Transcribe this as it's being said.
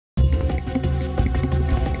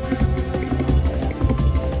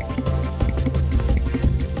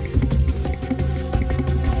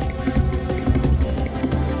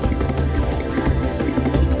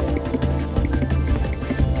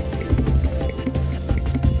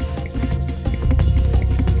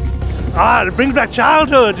it brings back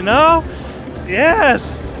childhood, you know?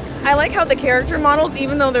 Yes. I like how the character models,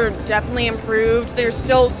 even though they're definitely improved, they're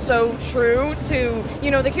still so true to,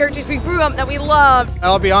 you know, the characters we grew up that we loved.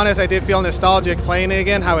 I'll be honest, I did feel nostalgic playing it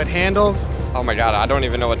again, how it handled. Oh my god, I don't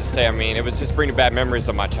even know what to say. I mean, it was just bringing back memories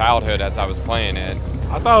of my childhood as I was playing it.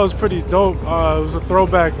 I thought it was pretty dope. It was a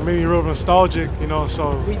throwback, made me real nostalgic, you know,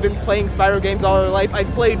 so. We've been playing Spyro games all our life.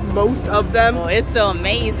 I've played most of them. Oh, it's so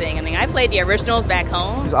amazing. I mean, I played the originals back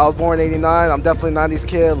home. I was born in '89. I'm definitely a 90s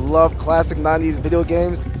kid. Love classic 90s video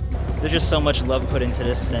games. There's just so much love put into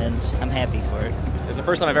this, and I'm happy for it. It's the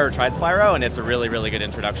first time I've ever tried Spyro, and it's a really, really good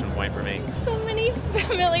introduction point for me. So many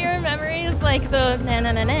familiar memories, like the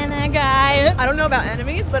na-na-na-na-na guy. I don't know about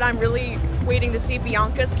enemies, but I'm really waiting to see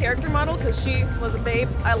Bianca's character model because she was a babe.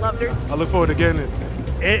 I loved her. I look forward to getting it.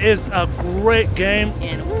 It is a great game.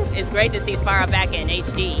 And it's great to see Spyro back in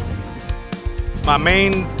HD. My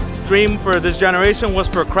main dream for this generation was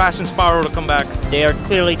for Crash and Spyro to come back. They are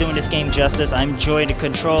clearly doing this game justice. I'm enjoying the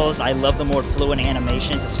controls. I love the more fluid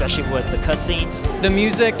animations, especially with the cutscenes. The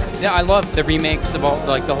music, yeah, I love the remakes of all,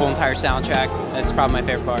 like the whole entire soundtrack. That's probably my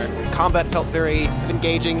favorite part. Combat felt very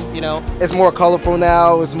engaging, you know. It's more colorful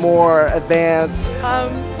now. It's more advanced.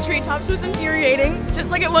 Treetops was infuriating, just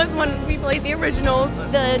like it was when we played the originals.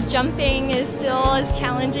 The jumping is still as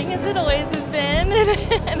challenging as it always has been,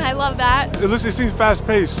 and I love that. It seems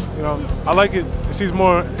fast-paced, you know. I like it. It seems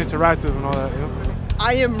more interactive and all that, you know.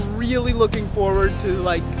 I am really looking forward to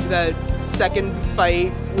like that second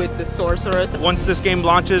fight with the sorceress. Once this game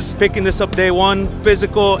launches, picking this up day one,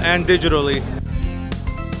 physical and digitally.